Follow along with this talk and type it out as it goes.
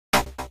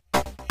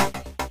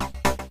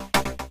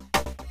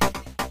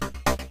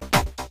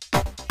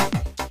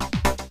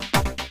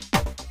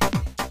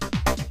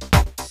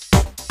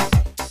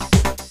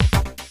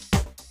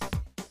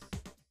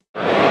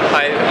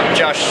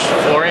Josh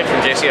Florian from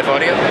JCF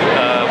Audio.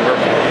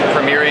 We're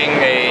premiering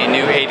a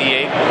new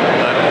AD8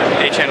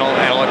 8-channel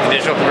analog to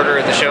digital converter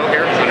at the show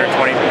here,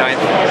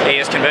 129th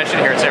AS convention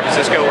here in San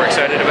Francisco. We're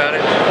excited about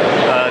it.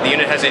 The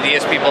unit has a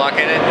DSP block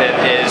in it that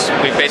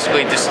we've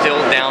basically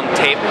distilled down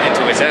tape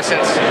into its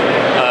essence,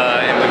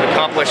 and we've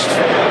accomplished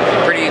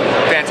pretty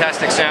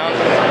fantastic sound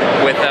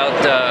without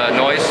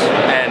noise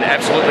and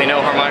absolutely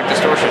no harmonic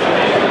distortion.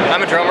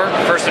 I'm a drummer,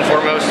 first and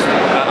foremost.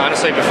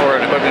 Honestly, before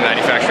an equipment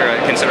manufacturer,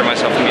 I consider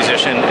myself a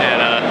musician,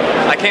 and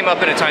I came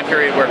up in a time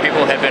period where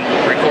people had been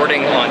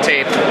recording on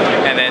tape,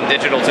 and then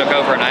digital took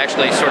over, and I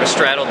actually sort of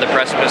straddled the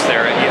precipice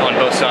there on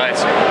both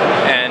sides.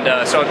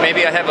 And so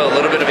maybe I have a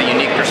little bit of a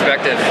unique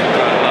perspective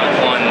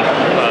on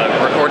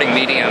recording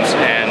mediums.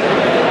 And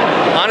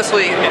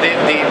honestly,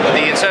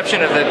 the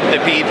inception of the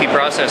PEP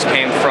process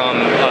came from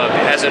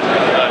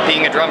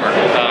being a drummer,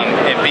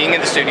 and being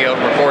in the studio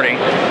recording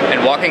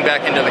and walking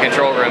back into the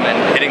control room and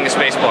hitting the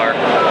space bar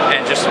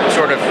and just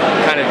sort of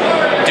kind of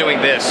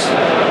doing this.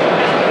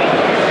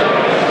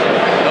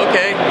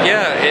 Okay,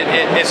 yeah,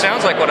 it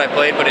sounds like what I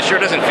played, but it sure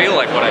doesn't feel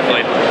like what I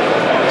played.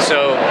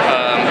 So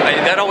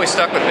that always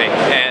stuck with me,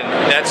 and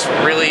that's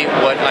really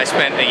what I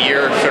spent a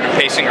year sort of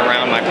pacing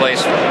around my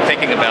place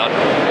thinking about.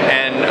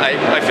 And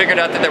I figured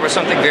out that there was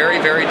something very,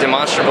 very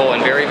demonstrable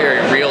and very,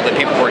 very real that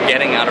people were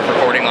getting out of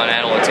recording on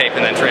analog tape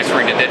and then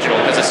transferring to digital,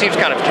 because it seems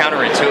kind of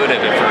counterintuitive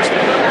at first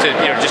to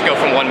just go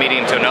from one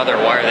medium to another.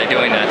 Why are they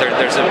doing that?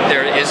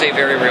 There is a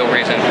very real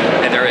reason,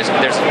 and there's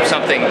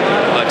something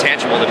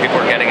tangible that people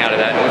are getting out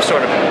of that, and we've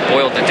sort of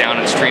boiled it down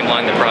and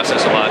streamlined the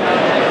process a lot.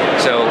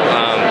 So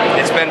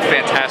it's been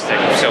fantastic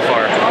so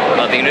far.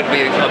 The unit will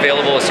be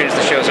available as soon as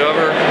the show's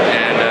over.